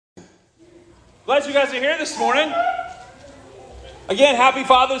Glad you guys are here this morning. Again, happy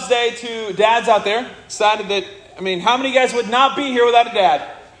Father's Day to dads out there. Excited that, how many guys would not be here without a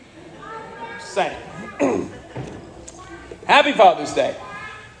dad? Just saying. Happy Father's Day.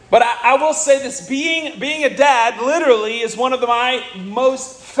 But I will say this, being a dad literally is one of my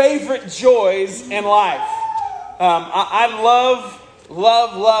most favorite joys in life. I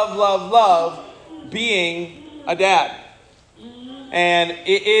love being a dad. And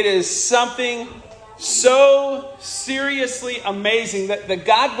it is something so seriously amazing that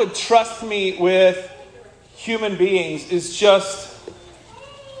God would trust me with human beings is just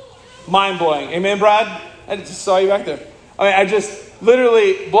mind-blowing. Amen, Brad? I just saw you back there. I just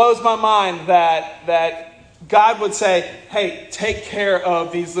literally blows my mind that God would say, hey, take care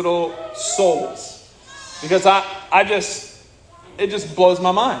of these little souls. Because it just blows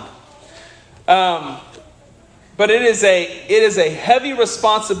my mind. But it is a heavy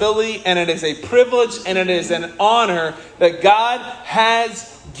responsibility, and it is a privilege, and it is an honor that God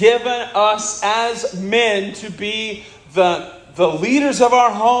has given us as men to be the leaders of our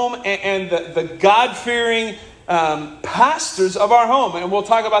home and the God-fearing pastors of our home. And we'll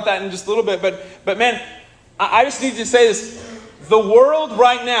talk about that in just a little bit. But man, I just need to say this. The world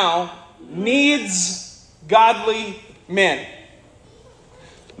right now needs godly men.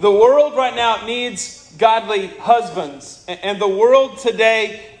 The world right now needs godly husbands. And the world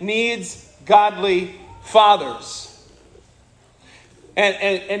today needs godly fathers.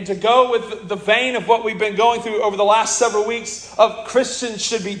 And to go with the vein of what we've been going through over the last several weeks of Christians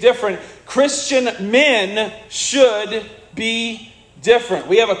should be different. Christian men should be different.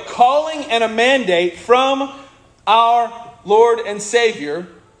 We have a calling and a mandate from our Lord and Savior.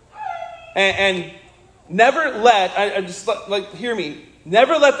 And never let, hear me,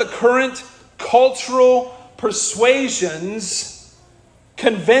 never let the current cultural persuasions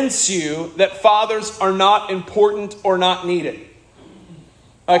convince you that fathers are not important or not needed.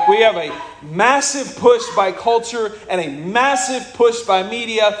 Like, we have a massive push by culture and a massive push by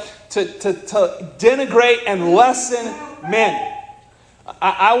media to denigrate and lessen men.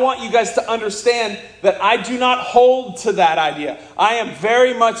 I want you guys to understand that I do not hold to that idea. I am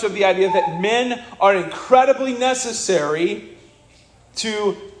very much of the idea that men are incredibly necessary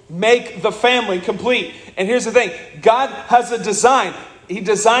to make the family complete. And here's the thing. God has a design. He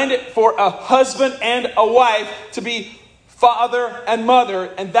designed it for a husband and a wife to be father and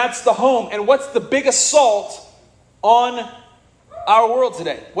mother, and that's the home. And what's the big assault on our world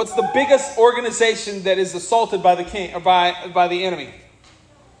today? What's the biggest organization that is assaulted by the king or by the enemy?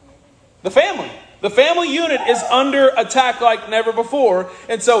 The family. The family unit is under attack like never before.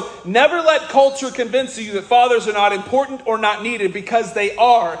 And so never let culture convince you that fathers are not important or not needed, because they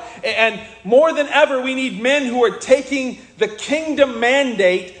are. And more than ever, we need men who are taking the kingdom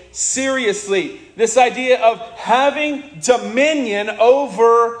mandate seriously. This idea of having dominion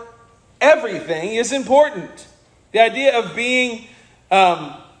over everything is important. The idea of being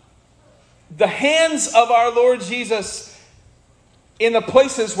the hands of our Lord Jesus in the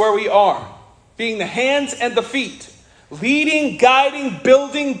places where we are. Being the hands and the feet. Leading, guiding,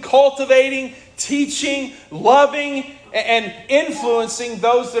 building, cultivating, teaching, loving, and influencing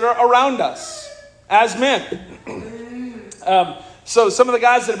those that are around us as men. So some of the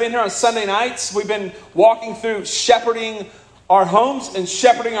guys that have been here on Sunday nights, we've been walking through shepherding our homes and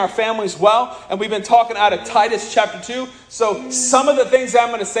shepherding our families well. And we've been talking out of Titus chapter 2. So some of the things that I'm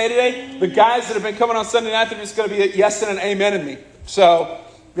going to say today, the guys that have been coming on Sunday night, they're just going to be a yes and an amen in me. So,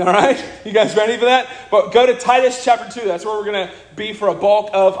 all right? You guys ready for that? But go to Titus chapter 2. That's where we're going to be for a bulk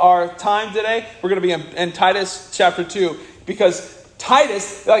of our time today. We're going to be in Titus chapter 2. Because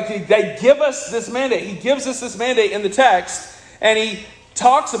Titus, they give us this mandate. He gives us this mandate in the text. And he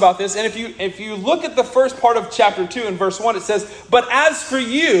talks about this. And if you look at the first part of chapter 2 in verse 1, it says, "But as for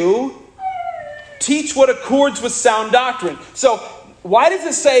you, teach what accords with sound doctrine." So why does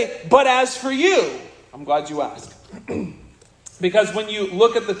it say, "But as for you"? I'm glad you asked. Because when you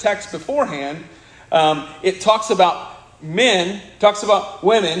look at the text beforehand, it talks about men, talks about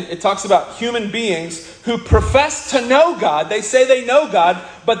women, it talks about human beings who profess to know God. They say they know God,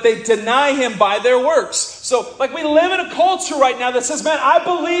 but they deny Him by their works. So, we live in a culture right now that says, man, I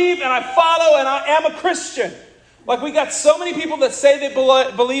believe and I follow and I am a Christian. We got so many people that say they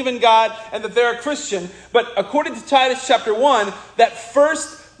believe in God and that they're a Christian. But according to Titus chapter 1, that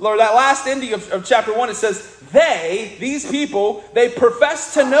last ending of chapter 1, it says, these people, they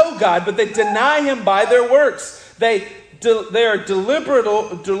profess to know God, but they deny Him by their works. They are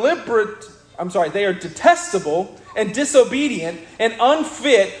they are detestable and disobedient and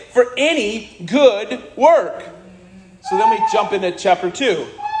unfit for any good work. So then we jump into chapter 2.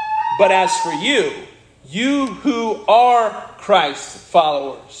 But as for you, you who are Christ's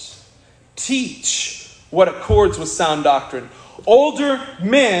followers, teach what accords with sound doctrine. Older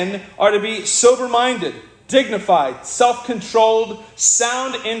men are to be sober-minded, dignified, self-controlled,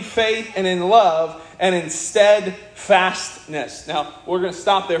 sound in faith and in love, and in steadfastness. Now, we're going to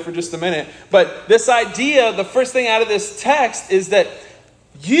stop there for just a minute. But this idea, the first thing out of this text is that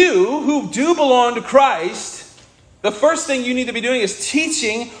you who do belong to Christ, the first thing you need to be doing is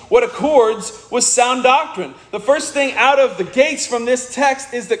teaching what accords with sound doctrine. The first thing out of the gates from this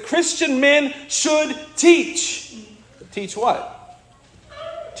text is that Christian men should teach. Teach what?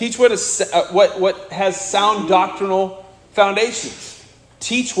 Teach what has sound doctrinal foundations.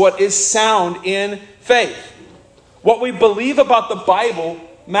 Teach what is sound in faith. What we believe about the Bible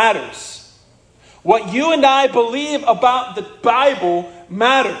matters. What you and I believe about the Bible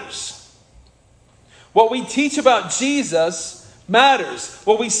matters. What we teach about Jesus matters.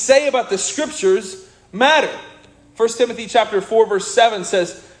 What we say about the Scriptures matter. 1 Timothy chapter 4 verse 7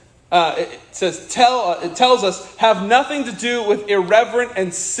 says, it tells us, have nothing to do with irreverent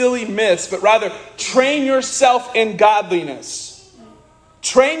and silly myths, but rather train yourself in godliness.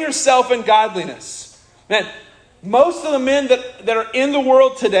 Train yourself in godliness. Man, most of the men that are in the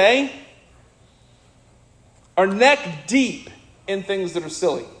world today are neck deep in things that are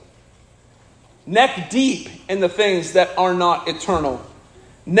silly. Neck deep in the things that are not eternal.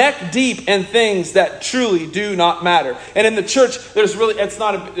 Neck deep in things that truly do not matter. And in the church, there's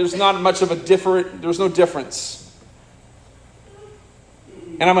no difference.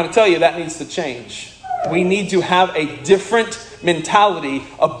 And I'm going to tell you that needs to change. We need to have a different mentality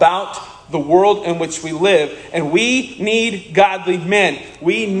about the world in which we live. And we need godly men.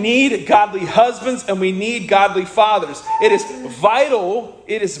 We need godly husbands, and we need godly fathers. It is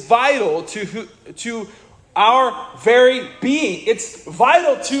vital to our very being. It's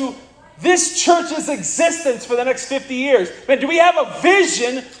vital to this church's existence for the next 50 years. Man, do we have a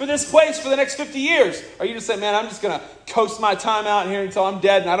vision for this place for the next 50 years? Or you just say, man, I'm just going to coast my time out here until I'm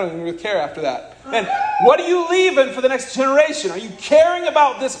dead and I don't even really care after that. Man, what are you leaving for the next generation? Are you caring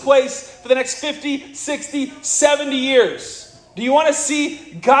about this place for the next 50, 60, 70 years? Do you want to see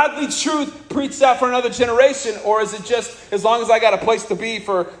godly truth preached out for another generation? Or is it just, as long as I got a place to be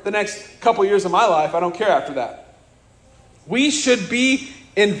for the next couple years of my life, I don't care after that? We should be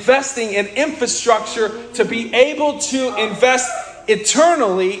investing in infrastructure to be able to invest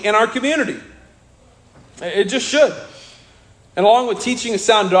eternally in our community. It just should. And along with teaching a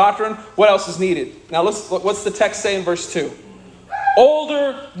sound doctrine, what else is needed? Now, what's the text say in verse 2?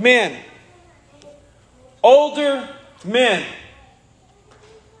 Older men. Older men.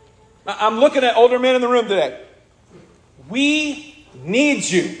 I'm looking at older men in the room today. We need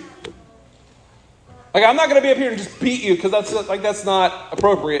you. Like, I'm not going to be up here and just beat you because that's not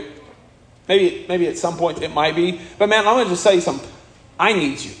appropriate. Maybe at some point it might be. But man, I'm going to just tell you something. I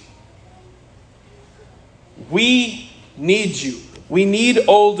need you. We need you. We need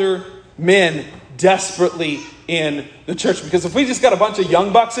older men desperately in the church. Because if we just got a bunch of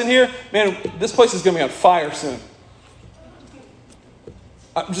young bucks in here, man, this place is going to be on fire soon.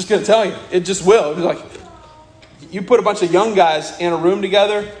 I'm just going to tell you. It just will. It's like, you put a bunch of young guys in a room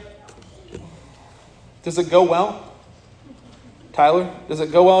together. Does it go well? Tyler, does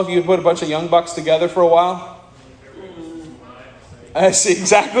it go well if you put a bunch of young bucks together for a while? I see,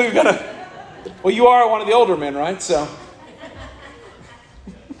 exactly. Well, you are one of the older men, right? So,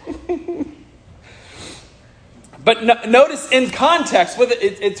 but notice in context,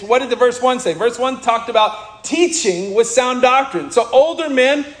 it's what did the verse 1 say? Verse 1 talked about teaching with sound doctrine. So older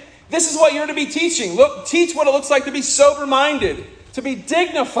men, this is what you're to be teaching. Teach what it looks like to be sober-minded, to be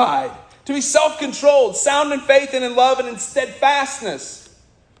dignified, to be self-controlled, sound in faith and in love and in steadfastness.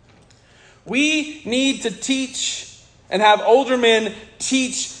 We need to teach and have older men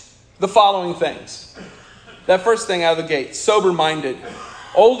teach the following things. That first thing out of the gate, sober-minded.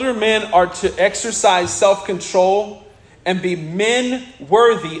 Older men are to exercise self-control and be men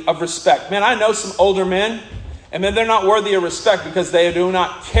worthy of respect. Man, I know some older men, and then they're not worthy of respect because they do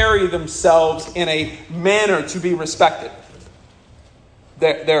not carry themselves in a manner to be respected.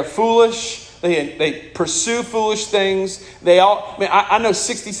 They're foolish. They pursue foolish things. I know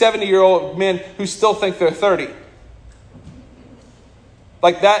 60, 70-year-old men who still think they're 30.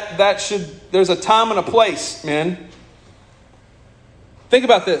 Like there's a time and a place, man. Think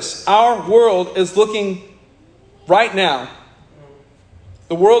about this. Our world is looking right now.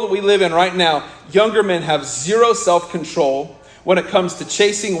 The world that we live in right now, younger men have zero self-control when it comes to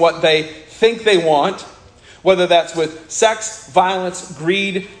chasing what they think they want. Whether that's with sex, violence,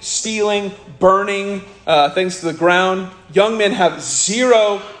 greed, stealing, burning things to the ground. Young men have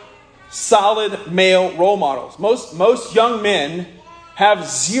zero solid male role models. Most young men have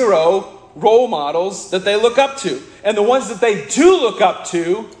zero role models that they look up to. And the ones that they do look up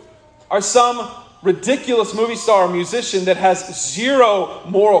to are some ridiculous movie star or musician that has zero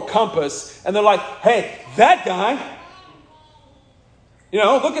moral compass. And they're like, hey, that guy,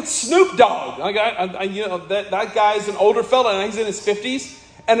 look at Snoop Dogg. That guy's an older fella and he's in his 50s.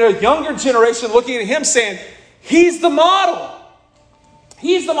 And a younger generation looking at him saying, he's the model.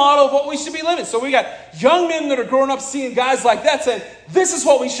 He's the model of what we should be living. So we got young men that are growing up seeing guys like that saying, this is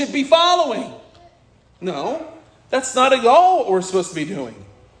what we should be following. No, that's not at all what we're supposed to be doing.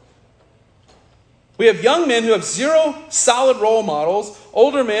 We have young men who have zero solid role models.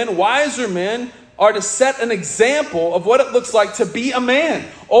 Older men, wiser men, are to set an example of what it looks like to be a man.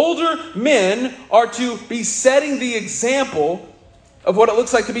 Older men are to be setting the example of what it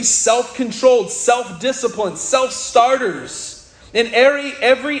looks like to be self-controlled, self-disciplined, self-starters in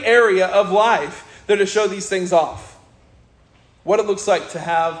every area of life. They're to show these things off. What it looks like to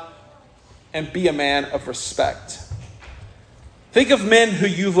have and be a man of respect. Think of men who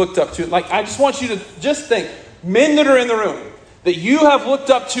you've looked up to. I just want you to just think, men that are in the room, that you have looked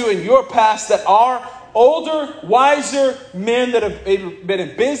up to in your past that are older, wiser men that have been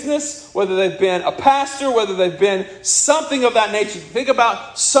in business, whether they've been a pastor, whether they've been something of that nature. Think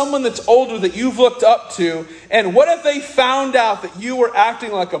about someone that's older that you've looked up to, and what if they found out that you were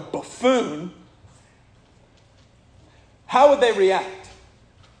acting like a buffoon? How would they react?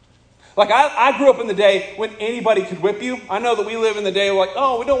 I grew up in the day when anybody could whip you. I know that we live in the day we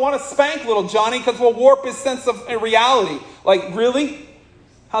don't want to spank little Johnny because we'll warp his sense of reality. Really?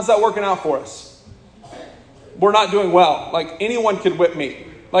 How's that working out for us? We're not doing well. Anyone could whip me.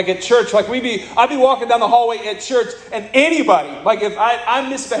 At church, I'd be walking down the hallway at church, and anybody, if I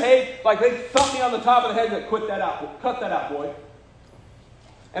misbehave, they thump me on the top of the head and cut that out, boy.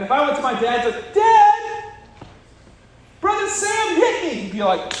 And if I went to my dad and said, Dad, Brother Sam hit me, he'd be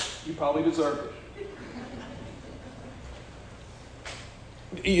like, you probably deserve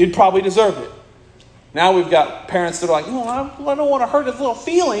it. You'd probably deserve it. Now we've got parents that are like, I don't want to hurt his little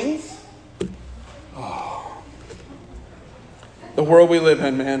feelings. Oh. The world we live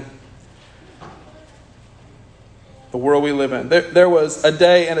in, man. The world we live in. There was a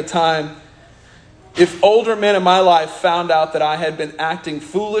day and a time, if older men in my life found out that I had been acting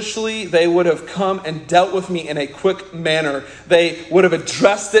foolishly, they would have come and dealt with me in a quick manner. They would have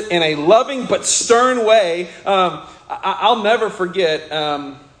addressed it in a loving but stern way. I'll never forget.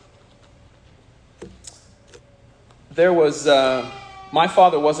 My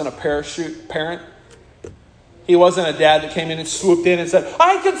father wasn't a parachute parent. He wasn't a dad that came in and swooped in and said,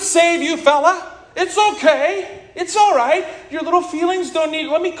 I could save you, fella. It's okay. It's all right. Your little feelings don't need,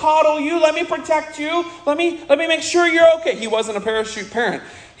 let me coddle you. Let me protect you. Let me make sure you're okay. He wasn't a parachute parent.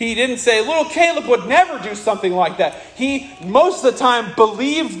 He didn't say, little Caleb would never do something like that. He, most of the time,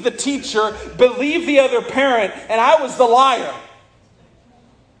 believed the teacher, believed the other parent, and I was the liar.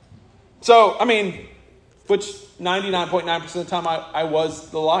 So, which 99.9% of the time I was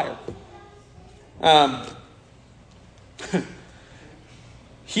the liar.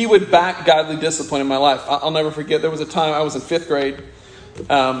 He would back godly discipline in my life. I'll never forget, there was a time I was in 5th grade.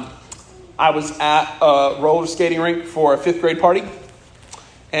 I was at a roller skating rink for a 5th grade party.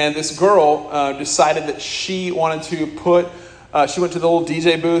 And this girl decided that she wanted to she went to the little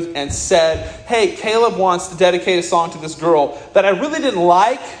DJ booth and said, hey, Caleb wants to dedicate a song to this girl that I really didn't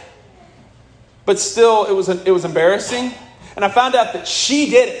like, but still it was embarrassing. And I found out that she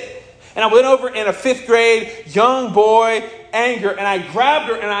did it. And I went over in a 5th grade young boy anger, and I grabbed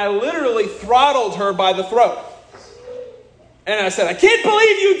her and I literally throttled her by the throat. And I said, I can't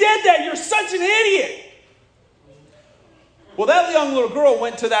believe you did that. You're such an idiot. Well, that young little girl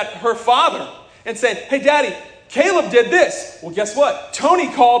went to her father and said, hey, Daddy, Caleb did this. Well, guess what? Tony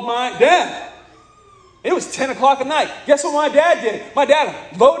called my dad. It was 10 o'clock at night. Guess what my dad did? My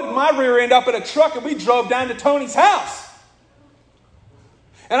dad loaded my rear end up in a truck and we drove down to Tony's house.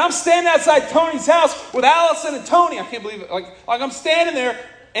 And I'm standing outside Tony's house with Allison and Tony. I can't believe it. I'm standing there,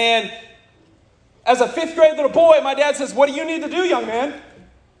 and as a 5th grade little boy, my dad says, what do you need to do, young man?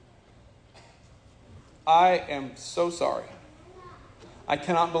 I am so sorry. I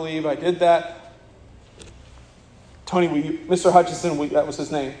cannot believe I did that. Tony, Mr. Hutchison, that was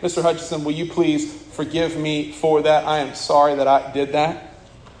his name. Mr. Hutchison, will you please forgive me for that? I am sorry that I did that.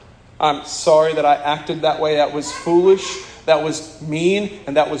 I'm sorry that I acted that way. That was foolish. That was mean,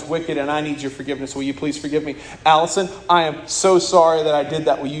 and that was wicked, and I need your forgiveness. Will you please forgive me? Allison, I am so sorry that I did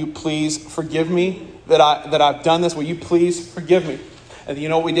that. Will you please forgive me that I've done this? Will you please forgive me? And you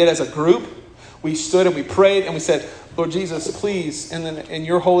know what we did as a group? We stood and we prayed and we said, Lord Jesus, please, and then in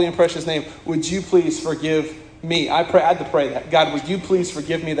your holy and precious name, would you please forgive me? I had to pray that. God, would you please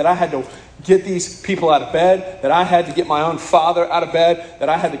forgive me that I had to get these people out of bed, that I had to get my own father out of bed, that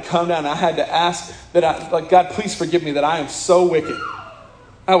I had to come down and I had to ask that God, please forgive me that I am so wicked.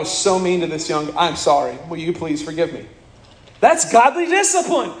 I was so mean to this I'm sorry. Will you please forgive me? That's godly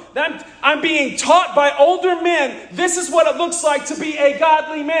discipline. I'm being taught by older men. This is what it looks like to be a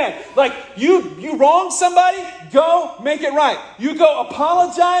godly man. Like you wrong somebody, go make it right. You go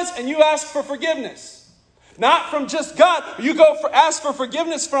apologize and you ask for forgiveness. Not from just God. You ask for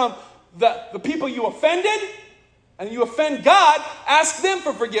forgiveness from the people you offended, and you offend God, ask them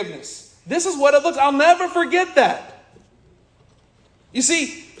for forgiveness. This is what it looks. I'll never forget that. You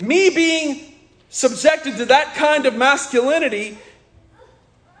see, me being subjected to that kind of masculinity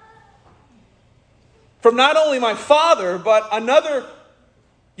from not only my father, but another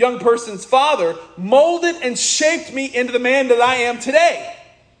young person's father, molded and shaped me into the man that I am today.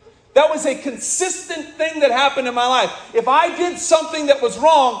 That was a consistent thing that happened in my life. If I did something that was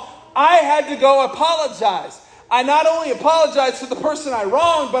wrong, I had to go apologize. I not only apologized to the person I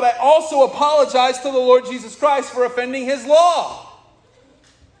wronged, but I also apologized to the Lord Jesus Christ for offending his law.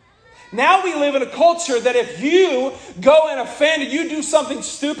 Now we live in a culture that if you go and offend and you do something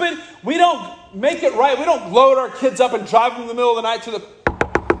stupid, we don't make it right. We don't load our kids up and drive them in the middle of the night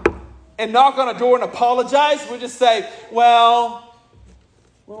and knock on a door and apologize. We just say, well,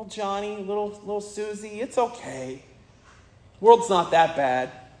 little Johnny, little Susie, it's okay. World's not that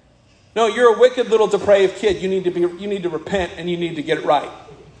bad. No, you're a wicked little depraved kid. You need to repent and you need to get it right.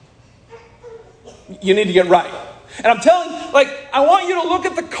 You need to get right. And I'm telling you, I want you to look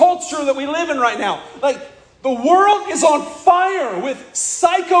at the culture that we live in right now. The world is on fire with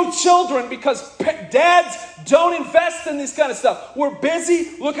psycho children because dads don't invest in this kind of stuff. We're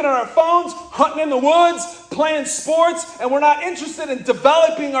busy looking at our phones, hunting in the woods, playing sports, and we're not interested in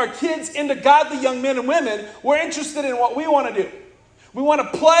developing our kids into godly young men and women. We're interested in what we want to do. We want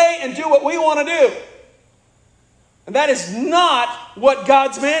to play and do what we want to do. And that is not what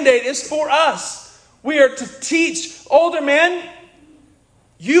God's mandate is for us. We are to teach older men.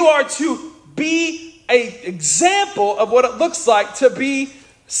 You are to be an example of what it looks like to be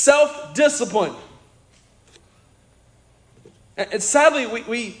self-disciplined. And sadly,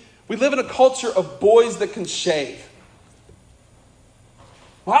 we live in a culture of boys that can shave.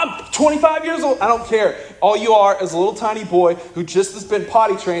 Well, I'm 25 years old. I don't care. All you are is a little tiny boy who just has been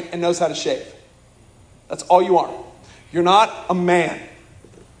potty trained and knows how to shave. That's all you are. You're not a man.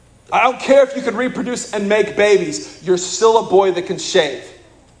 I don't care if you can reproduce and make babies. You're still a boy that can shave.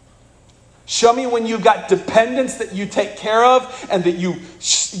 Show me when you've got dependents that you take care of and that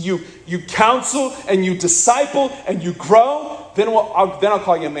you counsel and you disciple and you grow. Then I'll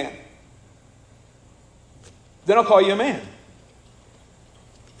call you a man. Then I'll call you a man.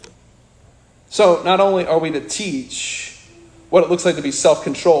 So not only are we to teach what it looks like to be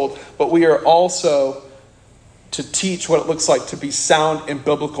self-controlled, but we are also to teach what it looks like to be sound in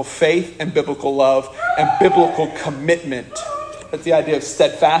biblical faith and biblical love and biblical commitment. That's the idea of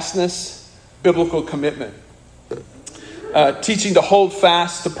steadfastness, biblical commitment. Teaching to hold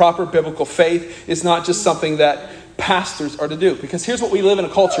fast to proper biblical faith is not just something that pastors are to do. Because here's what we live in a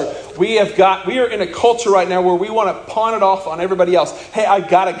culture. We are in a culture right now where we want to pawn it off on everybody else. Hey, I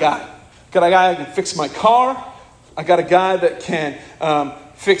got a guy. Got a guy that can fix my car. I got a guy that can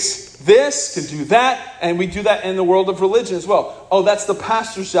fix this, can do that. And we do that in the world of religion as well. Oh, that's the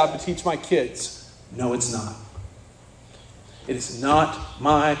pastor's job to teach my kids. No, it's not. It is not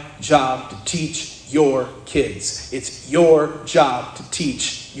my job to teach your kids. It's your job to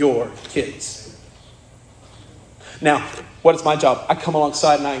teach your kids. Now, what is my job? I come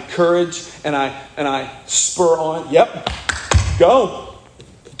alongside and I encourage and I spur on. Yep, go.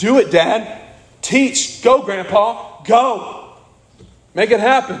 Do it, Dad. Teach. Go, Grandpa. Go. Make it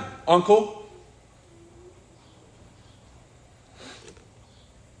happen, Uncle.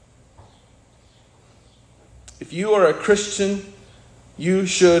 If you are a Christian, you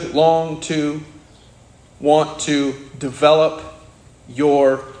should want to develop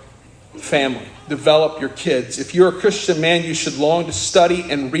your family, develop your kids. If you're a Christian man, you should long to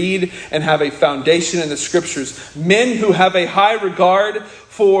study and read and have a foundation in the scriptures. Men who have a high regard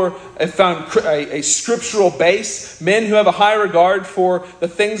for a scriptural base, men who have a high regard for the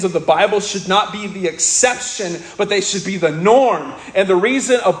things of the Bible should not be the exception, but they should be the norm. And the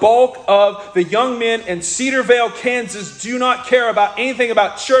reason a bulk of the young men in Cedar Vale, Kansas do not care about anything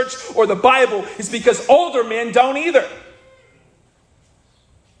about church or the Bible is because older men don't either.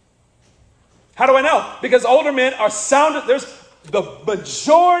 How do I know? Because older men are sound. the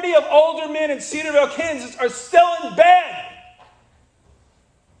majority of older men in Cedarville, Kansas are still in bed.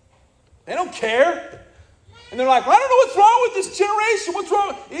 They don't care. And they're like, I don't know what's wrong with this generation. What's wrong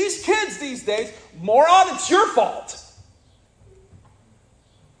with these kids these days? Moron, it's your fault.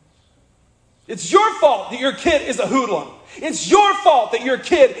 It's your fault that your kid is a hoodlum. It's your fault that your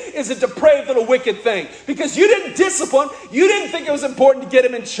kid is a depraved little wicked thing. Because you didn't discipline. You didn't think it was important to get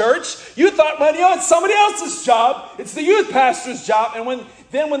him in church. You thought, well, it's somebody else's job. It's the youth pastor's job. And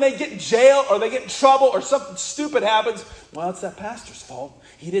when they get in jail or they get in trouble or something stupid happens, well, it's that pastor's fault.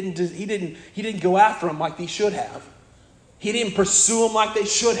 He didn't go after them like they should have. He didn't pursue them like they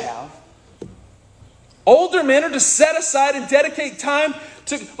should have. Older men are to set aside and dedicate time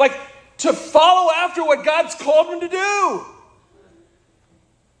to follow after what God's called them to do.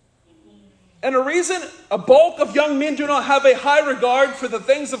 And the reason a bulk of young men do not have a high regard for the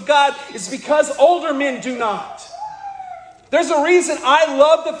things of God is because older men do not. There's a reason I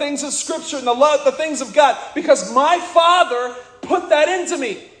love the things of Scripture and the things of God, because my father put that into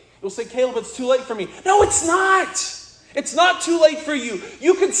me. You'll say, Caleb, it's too late for me. No, it's not. It's not too late for you.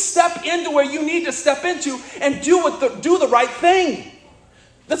 You can step into where you need to step into and do the right thing.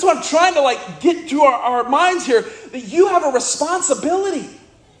 That's what I'm trying to get to our minds here, that you have a responsibility.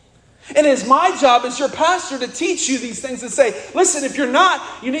 And it's my job as your pastor to teach you these things and say, listen, if you're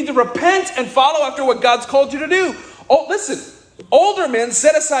not, you need to repent and follow after what God's called you to do. Oh, listen, older men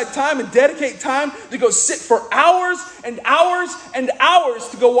set aside time and dedicate time to go sit for hours and hours and hours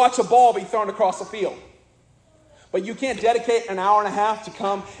to go watch a ball be thrown across the field. But you can't dedicate an hour and a half to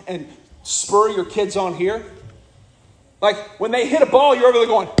come and spur your kids on here. Like, when they hit a ball, you're over there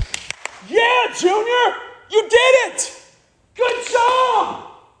going, yeah, Junior, you did it. Good job.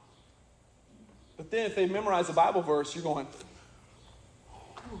 But then if they memorize a Bible verse, you're going,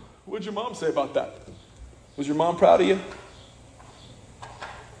 what'd your mom say about that? Was your mom proud of you?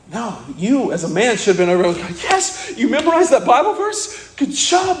 No, you as a man should have been over there like, yes, you memorized that Bible verse? Good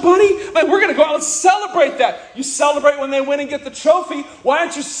job, buddy. Man, we're going to go out and celebrate that. You celebrate when they win and get the trophy. Why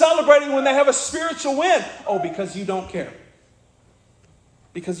aren't you celebrating when they have a spiritual win? Oh, because you don't care.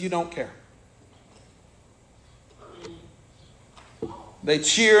 Because you don't care. They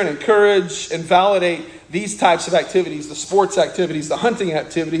cheer and encourage and validate these types of activities, the sports activities, the hunting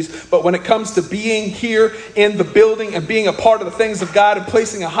activities. But when it comes to being here in the building and being a part of the things of God and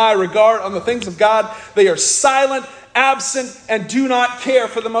placing a high regard on the things of God, they are silent, absent, and do not care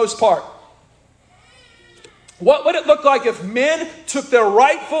for the most part. What would it look like if men took their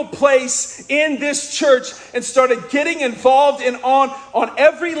rightful place in this church and started getting involved on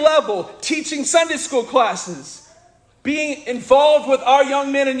every level, teaching Sunday school classes, being involved with our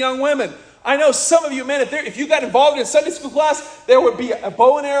young men and young women? I know some of you men, if you got involved in Sunday school class, there would be a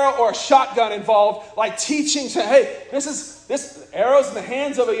bow and arrow or a shotgun involved, like teaching, saying, hey, this arrows in the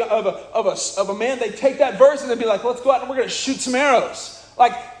hands of a man. They take that verse and they'd be like, let's go out and we're going to shoot some arrows.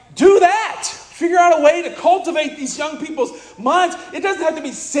 Like, do that. Figure out a way to cultivate these young people's minds. It doesn't have to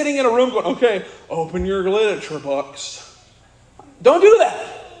be sitting in a room going, okay, open your literature books. Don't do that.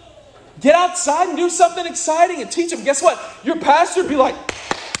 Get outside and do something exciting and teach them. Guess what? Your pastor would be like,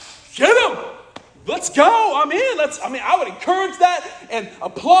 get them. Let's go. I'm in. I would encourage that and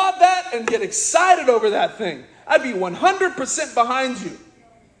applaud that and get excited over that thing. I'd be 100% behind you.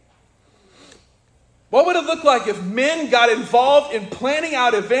 What would it look like if men got involved in planning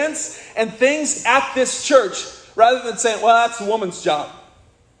out events and things at this church rather than saying, well, that's a woman's job?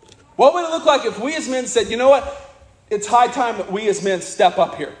 What would it look like if we as men said, you know what? It's high time that we as men step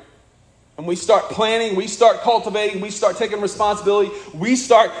up here. And we start planning, we start cultivating, we start taking responsibility, we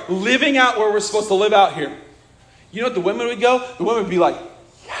start living out where we're supposed to live out here. You know what the women would go? The women would be like,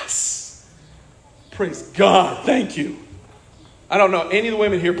 yes, praise God, thank you. I don't know any of the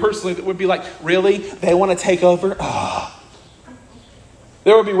women here personally that would be like, really? They want to take over? Oh.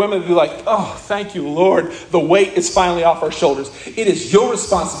 There would be women that would be like, oh, thank you, Lord. The weight is finally off our shoulders. It is your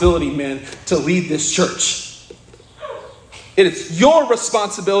responsibility, men, to lead this church. It is your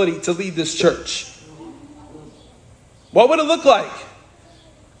responsibility to lead this church. What would it look like?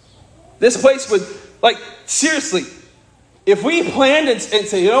 This place would, seriously, if we planned and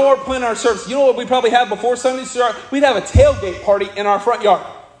say, you know what, we're planning our service, you know what we probably have before Sunday start? We'd have a tailgate party in our front yard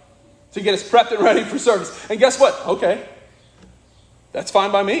to get us prepped and ready for service. And guess what? Okay, that's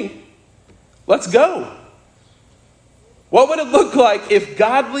fine by me. Let's go. What would it look like if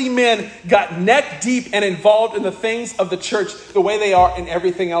godly men got neck deep and involved in the things of the church the way they are in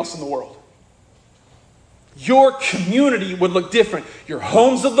everything else in the world? your community would look different. Your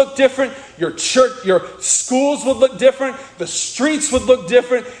homes would look different. Your church, your schools would look different. The streets would look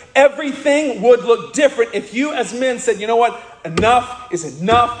different. Everything would look different if you as men said, you know what? Enough is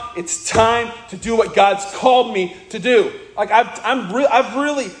enough. It's time to do what God's called me to do. Like I've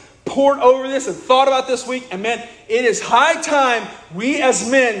really poured over this and thought about this week. And man, it is high time we as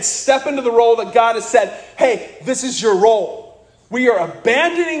men step into the role that God has said, hey, this is your role. We are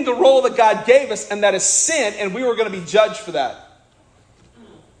abandoning the role that God gave us, and that is sin, and we were going to be judged for that.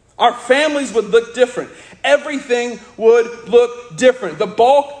 Our families would look different. Everything would look different. The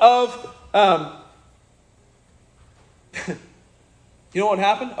bulk of, you know what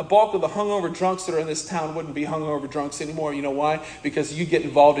happened? A bulk of the hungover drunks that are in this town wouldn't be hungover drunks anymore. You know why? Because you get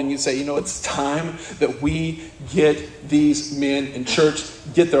involved and you say, you know, it's time that we get these men in church,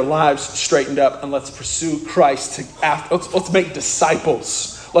 get their lives straightened up, and let's pursue Christ. Let's make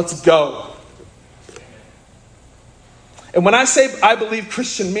disciples. Let's go. And when I say I believe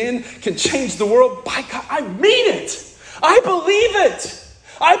Christian men can change the world, by God, I mean it. I believe it.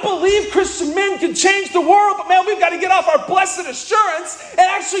 I believe Christian men can change the world, but man, we've got to get off our blessed assurance and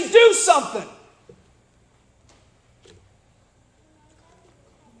actually do something.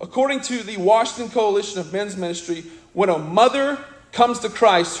 According to the Washington Coalition of Men's Ministry, when a mother comes to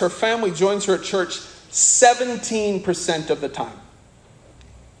Christ, her family joins her at church 17% of the time.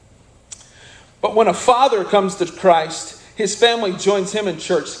 But when a father comes to Christ, his family joins him in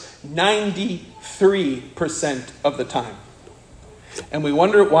church 93% of the time. And we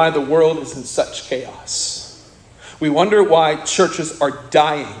wonder why the world is in such chaos. We wonder why churches are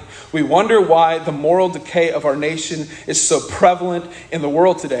dying. We wonder why the moral decay of our nation is so prevalent in the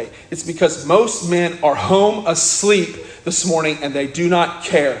world today. It's because most men are home asleep this morning and they do not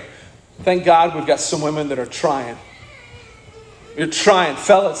care. Thank God we've got some women that are trying. You're trying.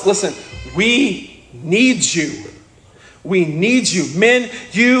 Fellas, listen, we need you. We need you. Men,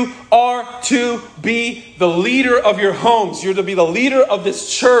 you are to be the leader of your homes. You're to be the leader of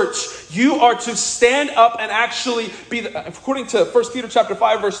this church. You are to stand up and actually be, according to 1 Peter chapter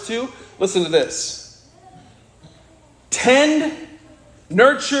 5, verse 2, listen to this. Tend,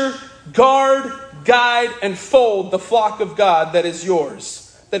 nurture, guard, guide, and fold the flock of God that is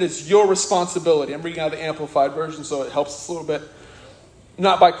yours. That is your responsibility. I'm reading out of the Amplified version, so it helps us a little bit.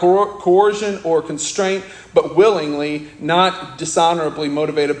 Not by coercion or constraint, but willingly, not dishonorably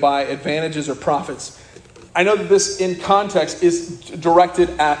motivated by advantages or profits. I know that this in context is directed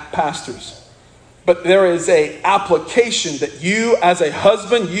at pastors. But there is an application that you as a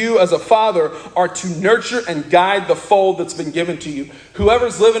husband, you as a father, are to nurture and guide the fold that's been given to you.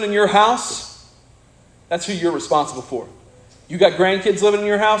 Whoever's living in your house, that's who you're responsible for. You got grandkids living in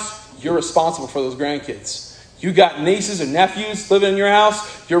your house, you're responsible for those grandkids. You got nieces and nephews living in your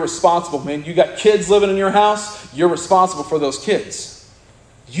house, you're responsible, man. You got kids living in your house, you're responsible for those kids.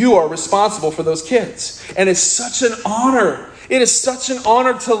 You are responsible for those kids. And it's such an honor. It is such an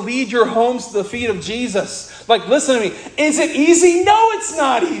honor to lead your homes to the feet of Jesus. Like, listen to me. Is it easy? No, it's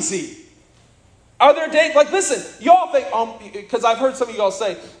not easy. Are there days, like, listen, y'all think, because I've heard some of y'all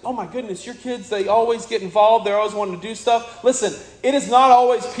say, oh my goodness, your kids, they always get involved. They're always wanting to do stuff. Listen, it is not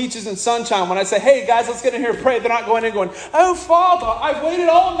always peaches and sunshine. When I say, hey guys, let's get in here and pray, they're not going in going, oh Father, I've waited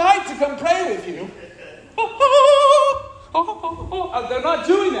all night to come pray with you. They're not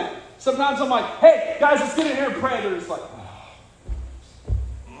doing that. Sometimes I'm like, hey guys, let's get in here and pray. They're just like,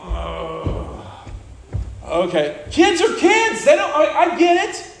 okay. Kids are kids. They don't, I get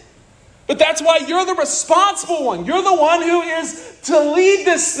it. But that's why you're the responsible one. You're the one who is to lead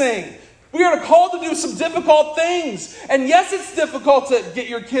this thing. We are called to do some difficult things. And yes, it's difficult to get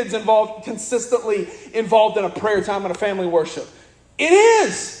your kids involved, consistently involved in a prayer time and a family worship. It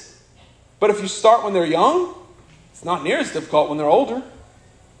is. But if you start when they're young, it's not near as difficult when they're older.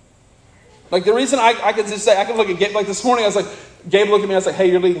 Like the reason I could just say, I can look at Gabe, like this morning, I was like, Gabe looked at me, I was like,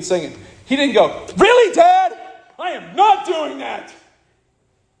 hey, you're leading singing. He didn't go, really, Dad? I am not doing that.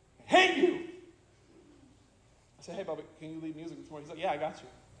 Hate you. I said, hey, Bobby, can you lead music this morning? He's like, yeah, I got you.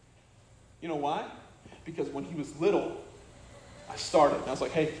 You know why? Because when he was little, I started. And I was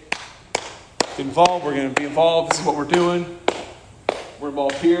like, hey, get involved. We're going to be involved. This is what we're doing. We're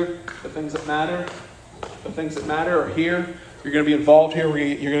involved here. The things that matter are here. You're going to be involved here.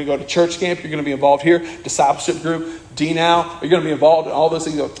 You're going to go to church camp. You're going to be involved here. Discipleship group, D-Now. You're going to be involved in all those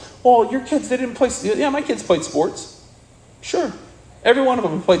things. You go, well, your kids, they didn't play. Yeah, my kids played sports. Sure. Every one of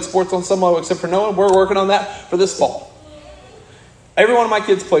them played sports on some level except for Noah. We're working on that for this fall. Every one of my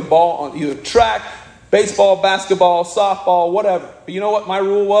kids played ball on either track, baseball, basketball, softball, whatever. But you know what my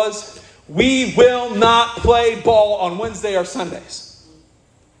rule was? We will not play ball on Wednesday or Sundays.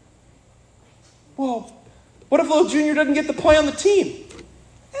 Well, What if little junior doesn't get to play on the team?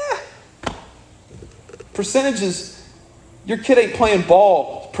 Percentages, your kid ain't playing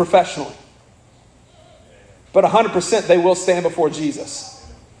ball professionally. But 100% they will stand before Jesus.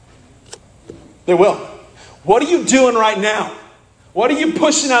 They will. What are you doing right now? What are you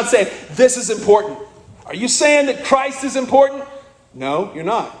pushing out saying, this is important? Are you saying that Christ is important? No, you're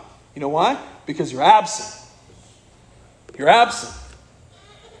not. You know why? Because you're absent. You're absent.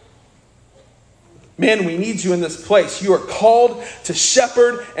 Men, we need you in this place. You are called to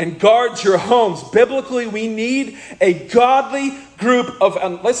shepherd and guard your homes. Biblically, we need a godly group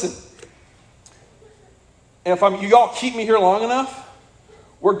of... listen, and if you all keep me here long enough,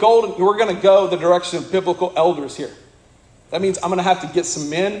 we're going to go the direction of biblical elders here. That means I'm going to have to get some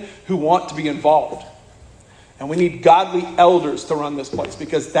men who want to be involved. And we need godly elders to run this place,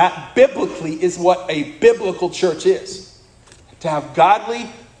 because that biblically is what a biblical church is. To have godly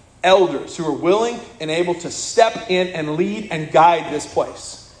elders who are willing and able to step in and lead and guide this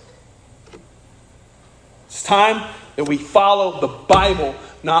place. It's time that we follow the Bible,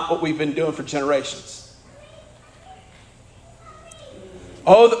 not what we've been doing for generations.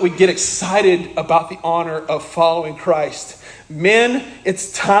 Oh, that we get excited about the honor of following Christ. Men,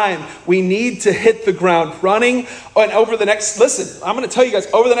 it's time. We need to hit the ground running. And over the next, listen, I'm going to tell you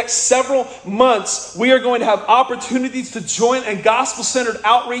guys, over the next several months, we are going to have opportunities to join in gospel-centered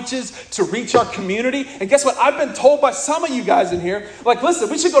outreaches to reach our community. And guess what? I've been told by some of you guys in here, like, listen,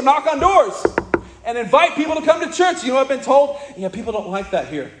 we should go knock on doors and invite people to come to church. You know what I've been told? Yeah, people don't like that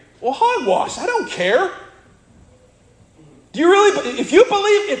here. Well, hogwash, I don't care. Do you really, if you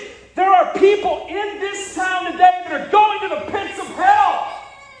believe, if there are people in this town today that are going to the pits of hell,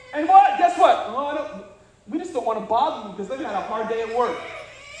 and what? Guess what? Oh, we just don't want to bother them because they've had a hard day at work.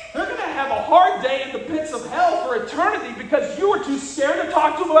 They're going to have a hard day in the pits of hell for eternity because you were too scared to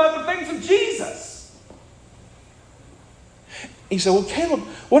talk to them about the things of Jesus. He said, well, Caleb,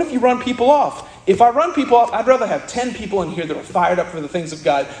 what if you run people off? If I run people off, I'd rather have 10 people in here that are fired up for the things of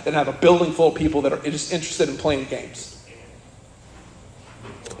God than have a building full of people that are just interested in playing games.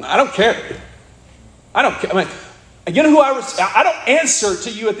 I don't care. I don't care. I mean, you know who I don't answer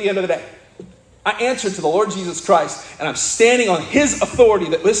to you at the end of the day. I answer to the Lord Jesus Christ, and I'm standing on His authority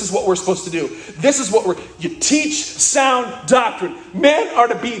that this is what we're supposed to do. This is what you teach sound doctrine. Men are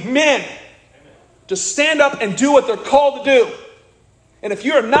to be men. To stand up and do what they're called to do. And if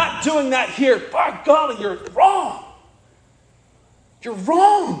you're not doing that here, by golly, you're wrong. You're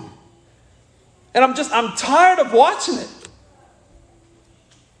wrong. And I'm tired of watching it.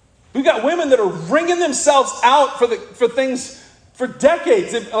 We've got women that are wringing themselves out for things for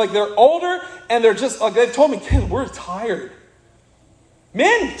decades. They're older and they're just like, they've told me, Ken, we're tired.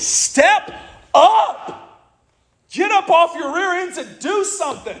 Men, step up. Get up off your rear ends and do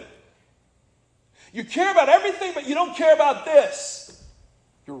something. You care about everything, but you don't care about this.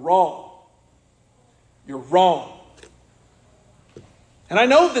 You're wrong. You're wrong. And I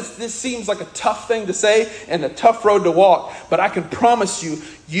know this seems like a tough thing to say and a tough road to walk, but I can promise you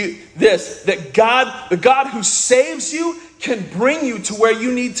that God, the God who saves you, can bring you to where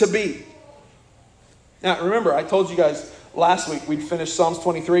you need to be. Now, remember, I told you guys last week we'd finish Psalms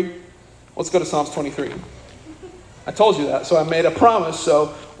 23. Let's go to Psalms 23. I told you that, so I made a promise,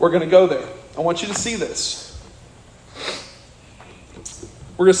 so we're going to go there. I want you to see this.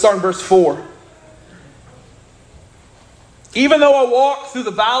 We're going to start in verse 4. Even though I walk through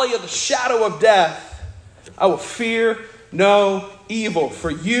the valley of the shadow of death, I will fear no evil. For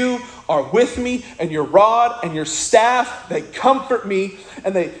you are with me, and your rod and your staff, they comfort me.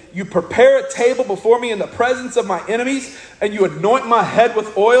 And you prepare a table before me in the presence of my enemies, and you anoint my head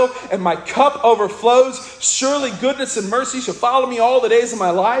with oil, and my cup overflows. Surely goodness and mercy shall follow me all the days of my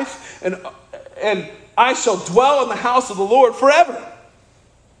life, and I shall dwell in the house of the Lord forever.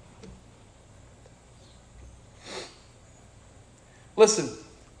 Listen,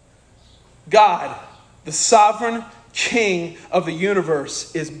 God, the sovereign King of the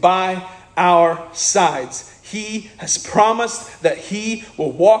universe, is by our sides. He has promised that He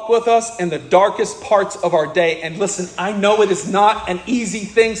will walk with us in the darkest parts of our day. And listen, I know it is not an easy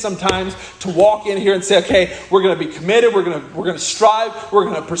thing sometimes to walk in here and say, okay, we're going to be committed. We're going to strive. We're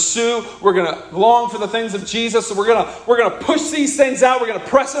going to pursue. We're going to long for the things of Jesus. So we're going to push these things out. We're going to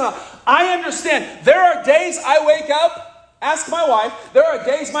press it on. I understand. There are days I wake up. Ask my wife. There are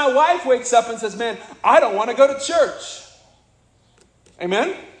days my wife wakes up and says, man, I don't want to go to church.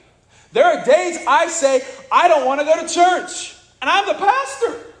 Amen? There are days I say, I don't want to go to church. And I'm the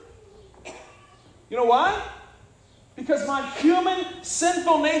pastor. You know why? Because my human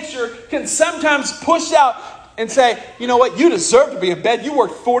sinful nature can sometimes push out, and say, you know what, you deserve to be in bed. You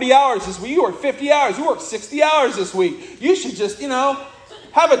worked 40 hours this week. You worked 50 hours. You worked 60 hours this week. You should just,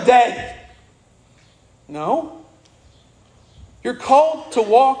 have a day. No. You're called to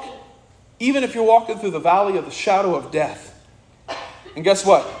walk, even if you're walking through the valley of the shadow of death. And guess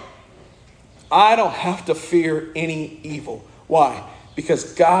what? I don't have to fear any evil. Why?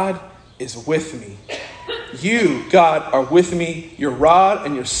 Because God is with me. You, God, are with me. Your rod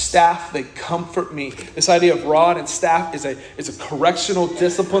and your staff, they comfort me. This idea of rod and staff is a correctional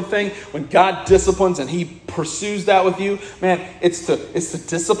discipline thing. When God disciplines and he pursues that with you, man, it's to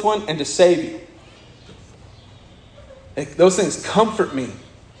discipline and to save you. Those things comfort me.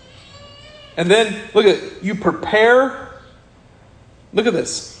 And then, look at it. You prepare. Look at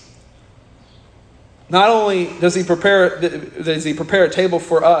this. Not only does he prepare a table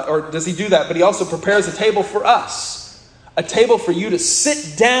for us, or does he do that, but he also prepares a table for us. A table for you to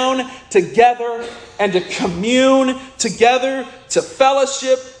sit down together and to commune together, to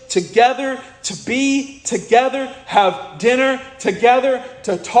fellowship together, to be together, have dinner together,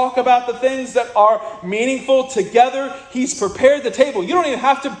 to talk about the things that are meaningful together. He's prepared the table. You don't even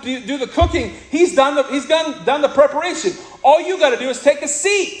have to do the cooking. He's done the preparation. All you got to do is take a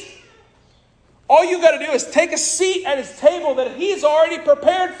seat. All you got to do is take a seat at his table that he's already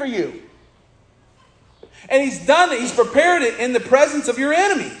prepared for you. And he's done it. He's prepared it in the presence of your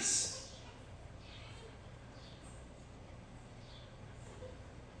enemies.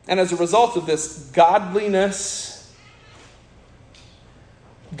 And as a result of this, godliness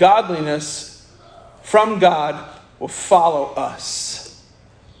from God will follow us.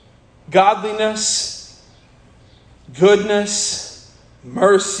 Godliness, goodness,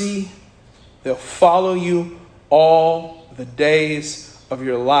 mercy, they'll follow you all the days of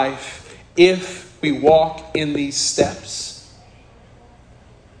your life if we walk in these steps.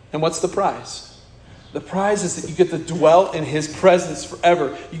 And what's the prize? The prize is that you get to dwell in his presence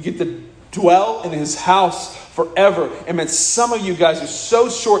forever. You get to dwell in his house forever. And man, some of you guys are so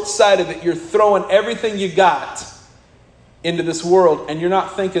short-sighted that you're throwing everything you got into this world and you're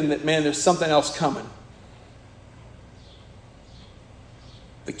not thinking that, man, there's something else coming.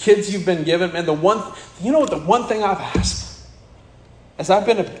 The kids you've been given, man, the one thing I've asked as I've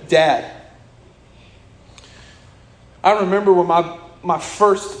been a dad, I remember when my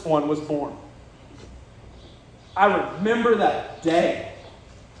first one was born. I remember that day.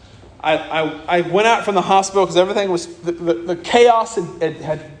 I went out from the hospital because everything was, the chaos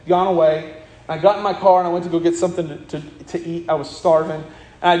had gone away. I got in my car and I went to go get something to eat. I was starving.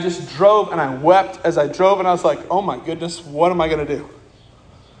 And I just drove and I wept as I drove and I was like, oh my goodness, what am I going to do?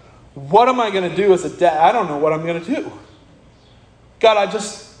 What am I going to do as a dad? I don't know what I'm going to do. God,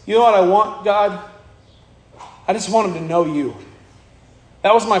 you know what I want, God? I just want him to know you.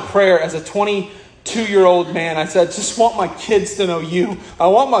 That was my prayer as a 22-year-old man. I said, I just want my kids to know you. I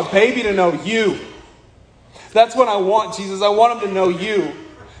want my baby to know you. That's what I want, Jesus. I want them to know you.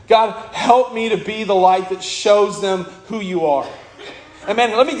 God, help me to be the light that shows them who you are. And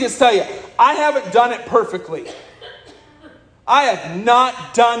man, let me just tell you, I haven't done it perfectly. I have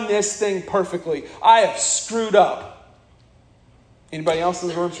not done this thing perfectly. I have screwed up. Anybody else in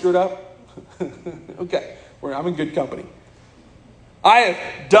this room screwed up? Okay, I'm in good company. I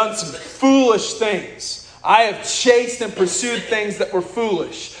have done some foolish things. I have chased and pursued things that were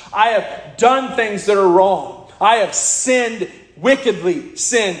foolish. I have done things that are wrong. I have wickedly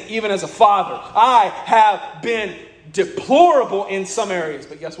sinned, even as a father. I have been deplorable in some areas.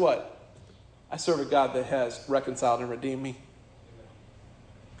 But guess what? I serve a God that has reconciled and redeemed me.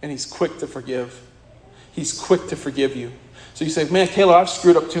 And he's quick to forgive. He's quick to forgive you. So you say, man, Taylor, I've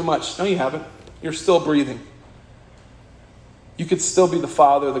screwed up too much. No, you haven't. You're still breathing. You could still be the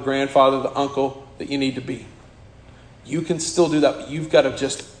father, the grandfather, the uncle that you need to be. You can still do that, but you've got to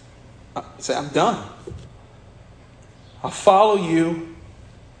just say, I'm done. I'll follow you.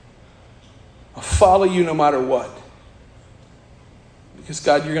 I'll follow you no matter what. Because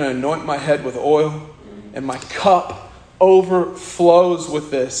God, you're going to anoint my head with oil and my cup overflows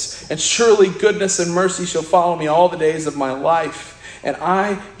with this. And surely goodness and mercy shall follow me all the days of my life. And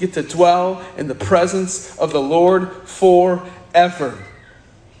I get to dwell in the presence of the Lord forever.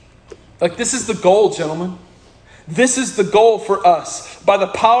 Like, this is the goal, gentlemen. This is the goal for us. By the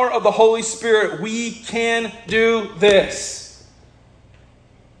power of the Holy Spirit, we can do this.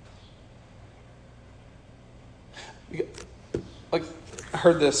 Like, I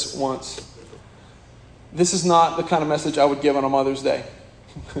heard this once. This is not the kind of message I would give on a Mother's Day.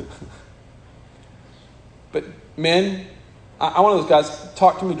 But men, I'm one of those guys,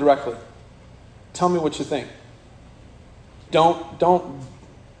 talk to me directly. Tell me what you think. Don't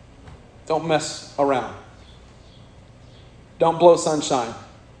mess around. Don't blow sunshine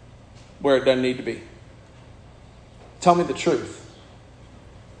where it doesn't need to be. Tell me the truth.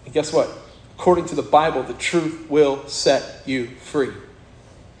 And guess what? According to the Bible, the truth will set you free.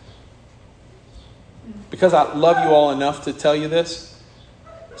 Because I love you all enough to tell you this,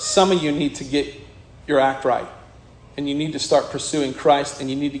 some of you need to get your act right. And you need to start pursuing Christ,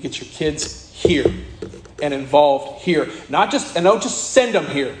 and you need to get your kids here and involved here. And don't just send them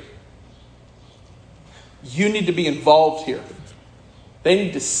here. You need to be involved here. They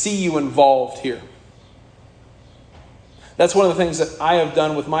need to see you involved here. That's one of the things that I have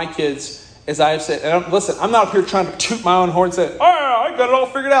done with my kids is I have said, and listen, I'm not up here trying to toot my own horn and say, I got it all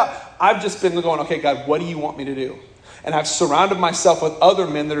figured out. I've just been going, okay, God, what do you want me to do? And I've surrounded myself with other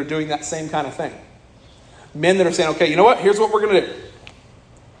men that are doing that same kind of thing. Men that are saying, okay, you know what? Here's what we're going to do.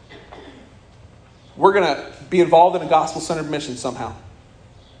 We're going to be involved in a gospel-centered mission somehow.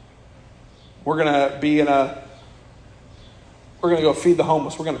 We're going to go feed the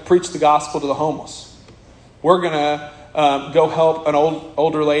homeless. We're going to preach the gospel to the homeless. We're going to go help an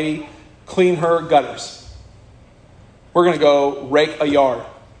older lady clean her gutters. We're going to go rake a yard.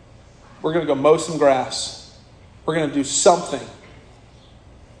 We're going to go mow some grass. We're going to do something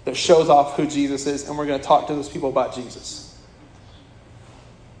that shows off who Jesus is, and we're going to talk to those people about Jesus.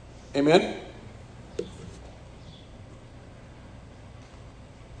 Amen?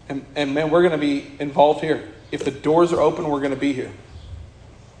 And man, we're going to be involved here. If the doors are open, we're going to be here.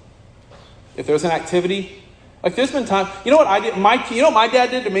 If there's an activity, like there's been time, you know what I did? You know what my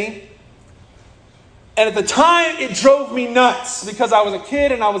dad did to me? And at the time, it drove me nuts because I was a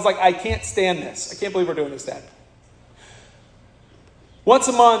kid and I was like, I can't stand this. I can't believe we're doing this, Dad. Once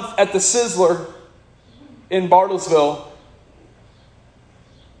a month at the Sizzler in Bartlesville,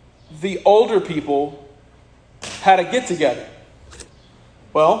 the older people had a get-together.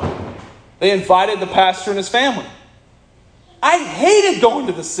 Well, they invited the pastor and his family. I hated going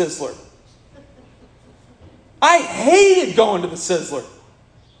to the Sizzler. I hated going to the Sizzler.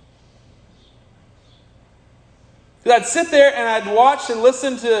 I'd sit there and I'd watch and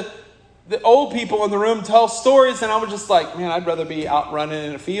listen to the old people in the room tell stories, and I was just like, man, I'd rather be out running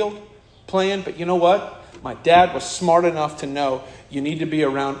in a field playing. But you know what? My dad was smart enough to know you need to be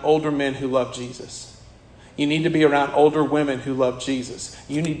around older men who love Jesus. You need to be around older women who love Jesus.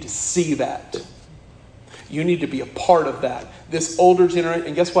 You need to see that. You need to be a part of that. This older generation,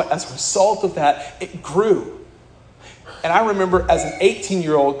 and guess what? As a result of that, it grew. And I remember as an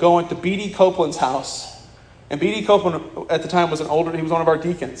 18-year-old going to B.D. Copeland's house. And B.D. Copeland at the time he was one of our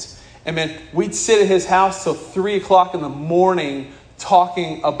deacons. And man, we'd sit at his house till 3 o'clock in the morning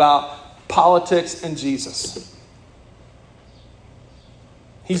talking about politics and Jesus.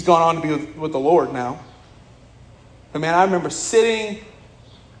 He's gone on to be with the Lord now. But man, I remember sitting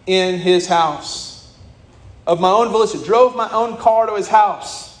in his house of my own volition, drove my own car to his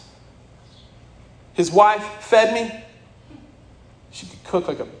house. His wife fed me. She could cook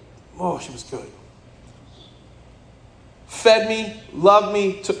she was good. Fed me, loved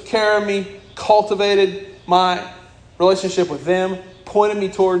me, took care of me, cultivated my relationship with them, pointed me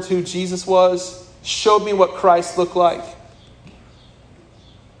towards who Jesus was, showed me what Christ looked like.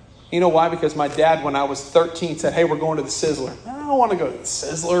 You know why? Because my dad, when I was 13, said, hey, we're going to the Sizzler. I don't want to go to the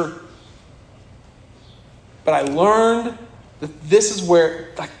Sizzler. But I learned that this is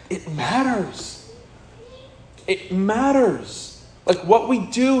where it matters. It matters. Like what we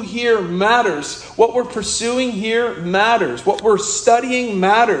do here matters. What we're pursuing here matters. What we're studying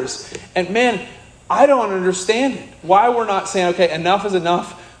matters. And man, I don't understand it. Why we're not saying, okay, enough is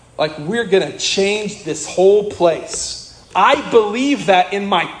enough. Like we're going to change this whole place. I believe that in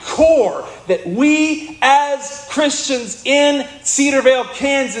my core, that we as Christians in Cedar Vale,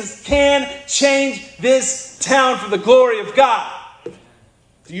 Kansas, can change this town for the glory of God.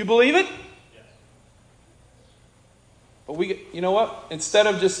 Do you believe it? But you know what? Instead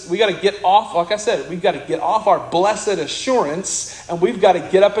of we got to get off, like I said, we've got to get off our blessed assurance and we've got to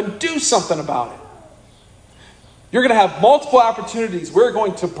get up and do something about it. You're going to have multiple opportunities. We're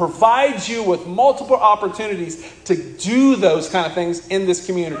going to provide you with multiple opportunities to do those kind of things in this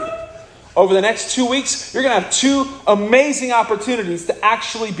community. Over the next 2 weeks, you're going to have 2 amazing opportunities to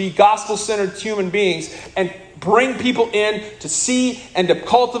actually be gospel-centered human beings and bring people in to see and to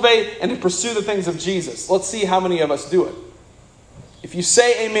cultivate and to pursue the things of Jesus. Let's see how many of us do it. If you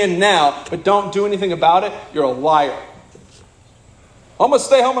say amen now, but don't do anything about it, you're a liar. I'm going to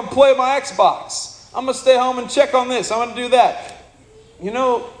stay home and play my Xbox. I'm going to stay home and check on this. I'm going to do that. You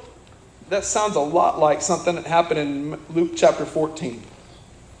know, that sounds a lot like something that happened in Luke chapter 14.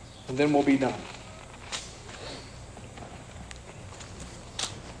 And then we'll be done.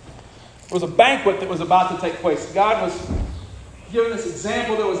 There was a banquet that was about to take place. God was given this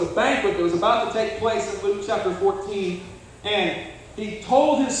example. There was a banquet that was about to take place in Luke chapter 14. And he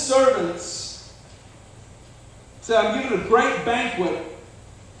told his servants, said, I'm giving a great banquet.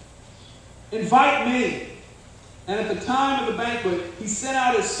 Invite me. And at the time of the banquet, he sent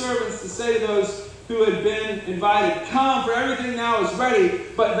out his servants to say to those who had been invited, come, for everything now is ready.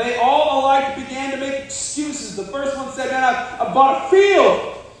 But they all alike began to make excuses. The first one said, man, I bought a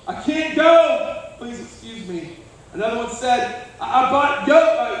field. I can't go. Please excuse me. Another one said, I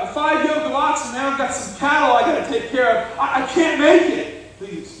bought 5 yoke of oxen. Now I've got some cattle I got to take care of. I can't make it.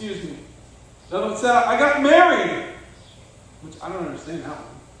 Please excuse me. Another one said, I got married. Which I don't understand that one.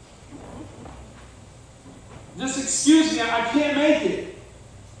 Just excuse me, I can't make it.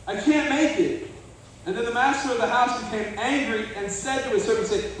 I can't make it. And then the master of the house became angry and said to his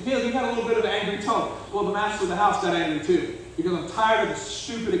servants, okay, you got a little bit of an angry tone. Well, the master of the house got angry too. Because I'm tired of the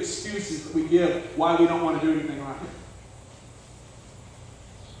stupid excuses that we give why we don't want to do anything around here.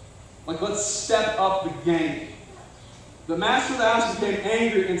 Like, let's step up the game. The master of the house became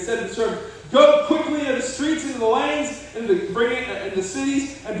angry and said to the servants, go quickly into the streets, into the lanes, bring in the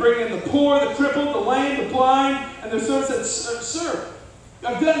cities, and bring in the poor, the crippled, the lame, the blind. And the servant said, sir,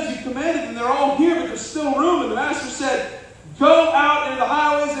 I've done as you commanded, and they're all here, but there's still room. And the master said, go out into the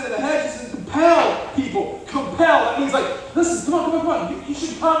highways, into the hedges, and compel people. Compel. That means like, listen, come on. You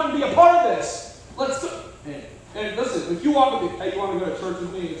should come and be a part of this. Let's go. And listen, if you walk with me, hey, you want to go to church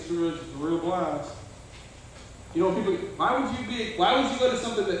with me? It's a real blast. You know, people, why would you go to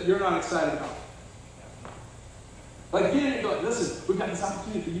something that you're not excited about? Like, get in and go, listen, we've got this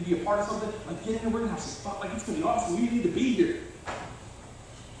opportunity for you to be a part of something. Like, get in and we're going to have some fun. Like, it's going to be awesome. You need to be here.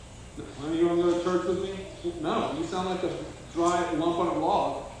 Well, you want to go to church with me? No, you sound like a dry lump on a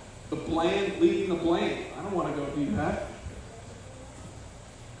log. The bland leading the bland. I don't want to go do that.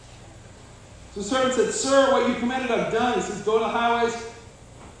 So the servant said, sir, what you commanded I've done. He says, go to the highways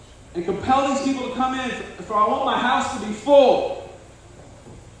and compel these people to come in, for I want my house to be full.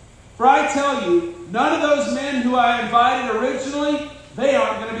 For I tell you, none of those men who I invited originally, they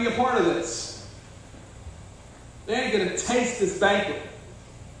aren't going to be a part of this. They ain't going to taste this banquet.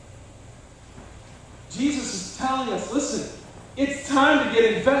 Jesus is telling us, listen, it's time to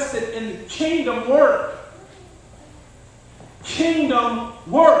get invested in the kingdom work. Kingdom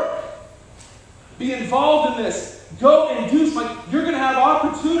work. Be involved in this. Go and do something. You're going to have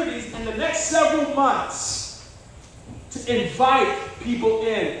opportunities in the next several months to invite people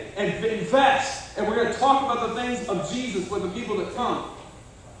in and invest. And we're going to talk about the things of Jesus with the people that come.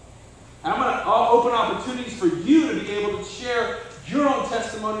 And I'll open opportunities for you to be able to share your own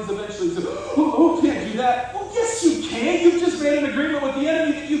testimonies eventually. So, who can't do that? Well, yes, you can. You've just made an agreement with the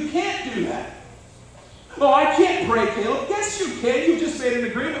enemy that you can't do that. Oh, I can't pray, Caleb. Yes, you can. You've just made an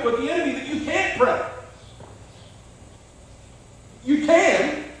agreement with the enemy that you can't pray. You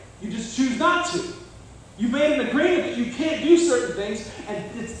can. You just choose not to. You've made an agreement that you can't do certain things, and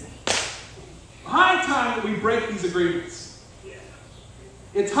it's high time that we break these agreements.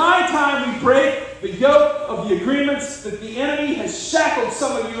 It's high time we break the yoke of the agreements that the enemy has shackled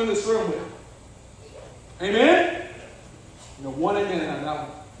some of you in this room with. Amen? You know, one amen on that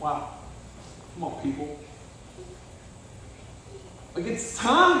one. Wow. Come on, people. Like, it's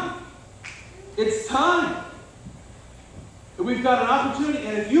time. It's time. We've got an opportunity,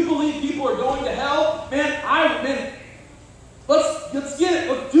 and if you believe people are going to hell, man, let's get it.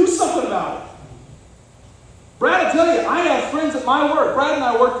 Let's do something about it. Brad will tell you, I have friends at my work. Brad and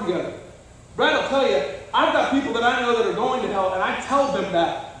I work together. Brad will tell you, I've got people that I know that are going to hell, and I tell them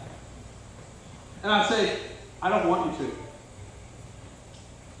that. And I say, I don't want you to.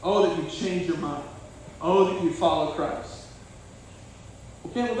 Oh, that you change your mind. Oh, that you follow Christ.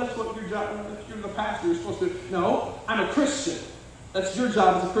 Okay, well, that's what your job is. You're the pastor. You're supposed to. No, I'm a Christian. That's your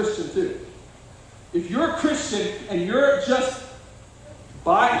job as a Christian, too. If you're a Christian and you're just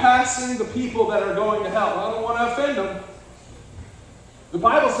bypassing the people that are going to hell, I don't want to offend them. The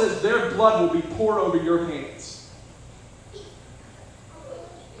Bible says their blood will be poured over your hands.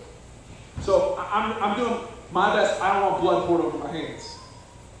 So I'm doing my best. I don't want blood poured over my hands.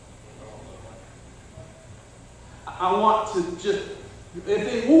 I want to just...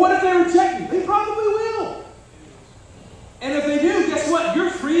 what if they reject you? They probably will. And if they do, guess what? You're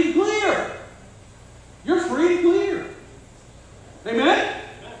free and clear. You're free and clear. Amen?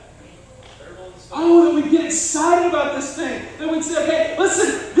 Oh, that we get excited about this thing. That we'd say, okay,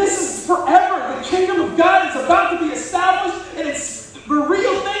 listen, this is forever. The kingdom of God is about to be established, and it's the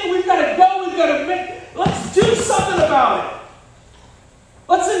real thing. We've got to go. We've got to let's do something about it.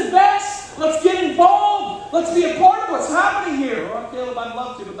 Let's invest. Let's get involved. Let's be a part of what's happening here. Oh, Caleb, I'd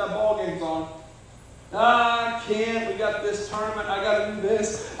love to, but that ball game's on. I can't. We got this tournament. I got to do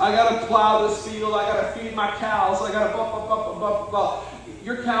this. I got to plow this field. I got to feed my cows. I got to blah, blah, blah, blah, blah, blah.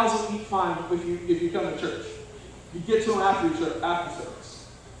 Your cows will eat fine if you come to church. You get to them after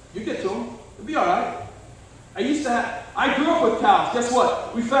service. You get to them. It'll be all right. I grew up with cows. Guess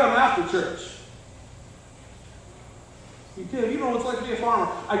what? We fed them after church. You did. You know what it's like to be a farmer.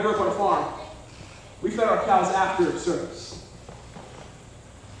 I grew up on a farm. We fed our cows after service.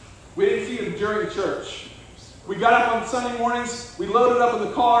 We didn't feed them during church. We got up on Sunday mornings, we loaded up in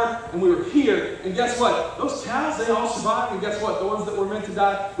the car, and we were here. And guess what? Those cows, they all survived. And guess what? The ones that were meant to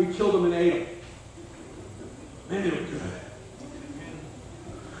die, we killed them and ate them. Man, they were good.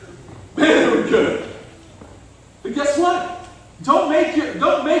 Man, they were good. But guess what? Don't make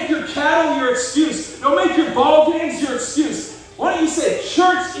your cattle your excuse. Don't make your ball games your excuse. Why don't you say,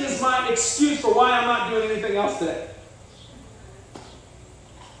 church is my excuse for why I'm not doing anything else today?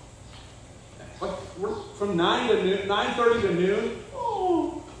 We're from 9:30 to noon.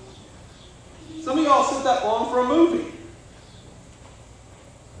 Oh. Some of y'all sit that long for a movie.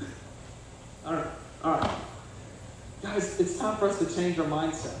 All right. Guys, it's time for us to change our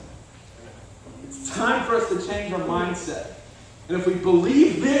mindset. It's time for us to change our mindset. And if we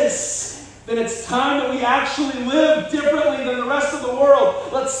believe this, then it's time that we actually live differently than the rest of the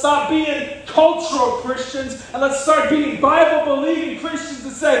world. Let's stop being cultural Christians and let's start being Bible-believing Christians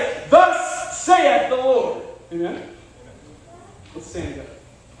and say, thus saith the Lord. Amen? Let's stand together.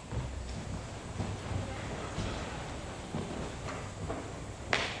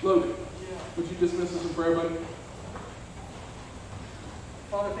 Logan, would you dismiss us in prayer, buddy?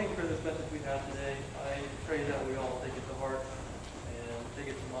 Father, thank you for this message we have today. I pray that we all take it to heart and take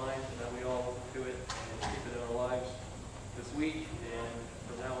it to mind, and that we all do it and keep it in our lives this week and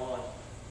from now on.